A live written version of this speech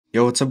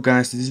Yo, what's up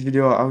guys? In this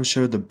video I will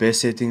show you the best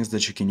settings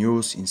that you can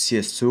use in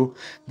CS2.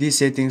 These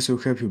settings will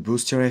help you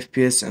boost your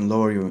FPS and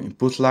lower your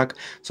input lag,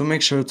 so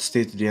make sure to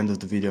stay to the end of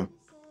the video.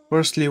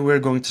 Firstly, we're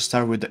going to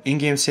start with the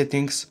in-game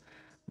settings.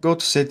 Go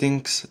to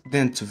settings,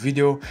 then to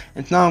video,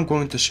 and now I'm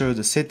going to show you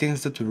the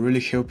settings that will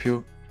really help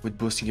you with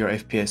boosting your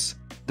FPS.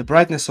 The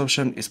brightness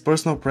option is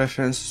personal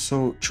preference,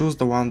 so choose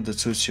the one that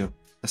suits you.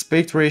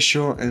 Aspect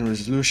ratio and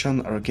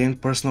resolution are again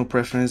personal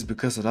preference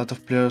because a lot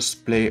of players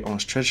play on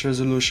stretch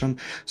resolution,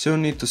 so you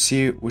need to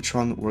see which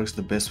one works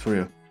the best for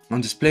you.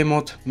 On display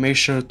mode, make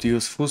sure to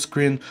use full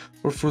screen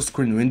or full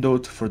screen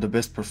windowed for the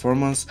best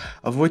performance.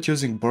 Avoid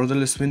using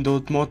borderless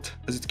windowed mode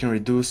as it can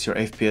reduce your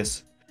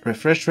FPS.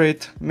 Refresh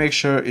rate, make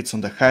sure it's on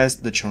the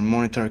highest that your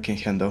monitor can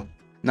handle.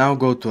 Now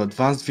go to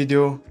advanced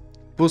video.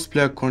 Boost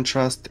player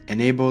contrast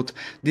enabled.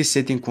 This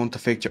setting won't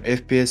affect your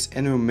FPS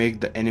and will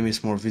make the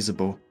enemies more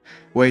visible.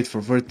 Wait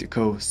for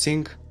vertical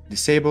sync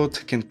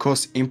disabled, can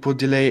cause input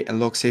delay and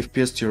locks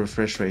FPS to your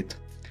refresh rate.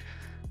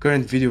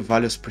 Current video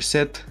values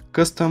preset,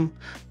 custom,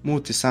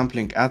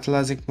 multi-sampling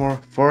analyzing more,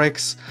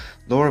 4x,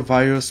 lower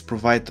values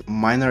provide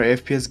minor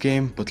FPS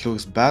gain but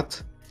looks bad.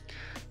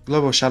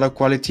 Global shadow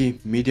quality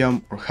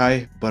medium or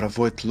high but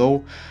avoid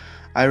low.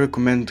 I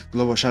recommend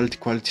global shadow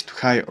quality to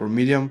high or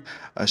medium,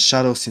 as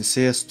shadows in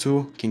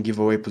CS2 can give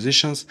away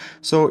positions,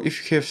 so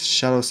if you have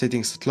shadow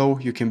settings at low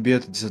you can be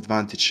at a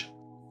disadvantage.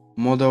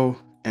 Model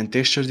and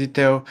texture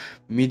detail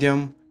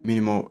medium,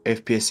 minimal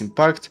FPS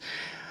impact.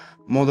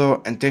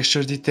 Model and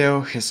texture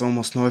detail has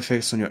almost no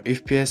effects on your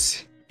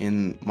FPS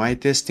in my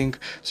testing,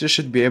 so you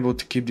should be able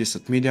to keep this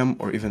at medium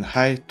or even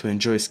high to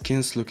enjoy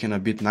skins looking a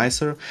bit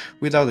nicer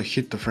without a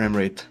hit to frame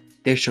rate.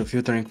 Texture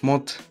filtering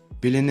mode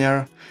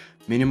billionaire,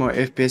 minimal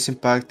FPS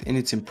impact and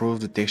it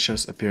improves the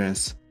texture's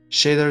appearance.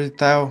 Shader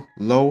detail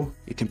low,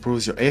 it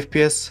improves your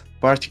FPS.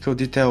 Particle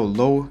detail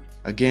low,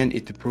 again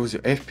it improves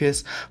your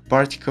FPS.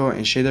 Particle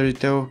and shader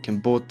detail can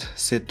both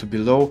set to be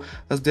low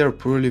as they are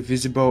poorly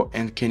visible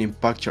and can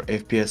impact your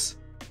FPS.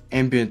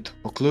 Ambient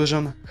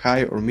occlusion,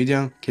 high or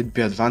medium, can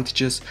be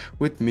advantages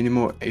with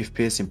minimal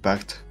FPS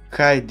impact.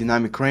 High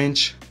dynamic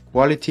range,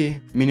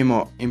 quality,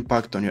 minimal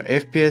impact on your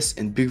FPS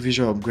and big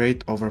visual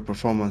upgrade over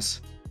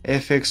performance.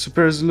 FX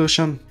super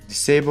resolution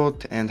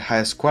disabled and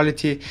highest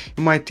quality.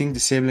 You might think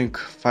disabling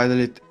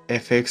Fidelity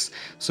FX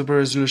super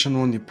resolution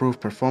won't improve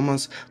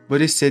performance, but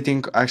this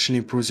setting actually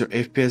improves your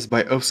FPS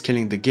by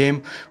upscaling the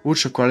game.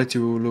 Ultra quality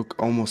will look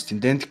almost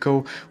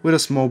identical with a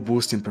small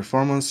boost in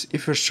performance.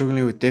 If you're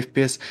struggling with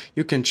FPS,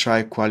 you can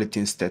try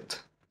quality instead.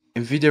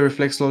 NVIDIA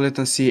Reflex Low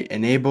Latency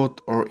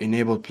enabled or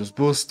enabled plus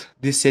boost.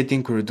 This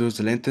setting will reduce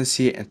the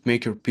latency and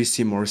make your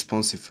PC more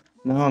responsive.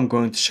 Now I'm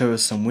going to show you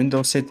some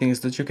Windows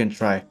settings that you can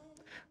try.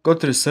 Go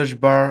to the search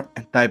bar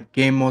and type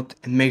game mode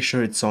and make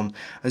sure it's on.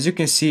 As you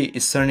can see,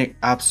 it's turning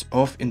apps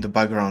off in the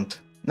background.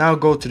 Now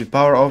go to the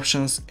power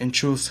options and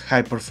choose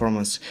high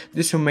performance.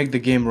 This will make the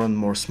game run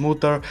more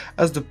smoother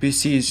as the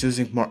PC is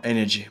using more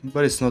energy,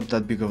 but it's not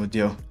that big of a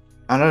deal.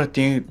 Another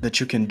thing that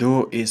you can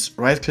do is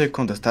right click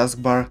on the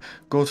taskbar,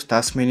 go to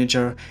task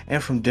manager,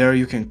 and from there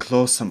you can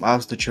close some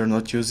apps that you're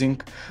not using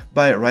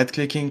by right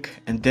clicking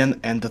and then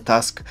end the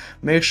task.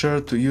 Make sure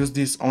to use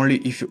this only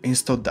if you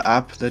installed the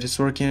app that is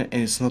working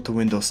and it's not a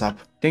Windows app.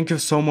 Thank you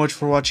so much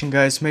for watching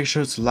guys, make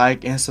sure to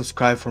like and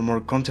subscribe for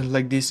more content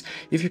like this.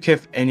 If you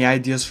have any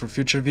ideas for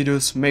future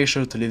videos, make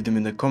sure to leave them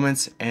in the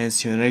comments and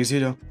see you in the next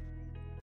video.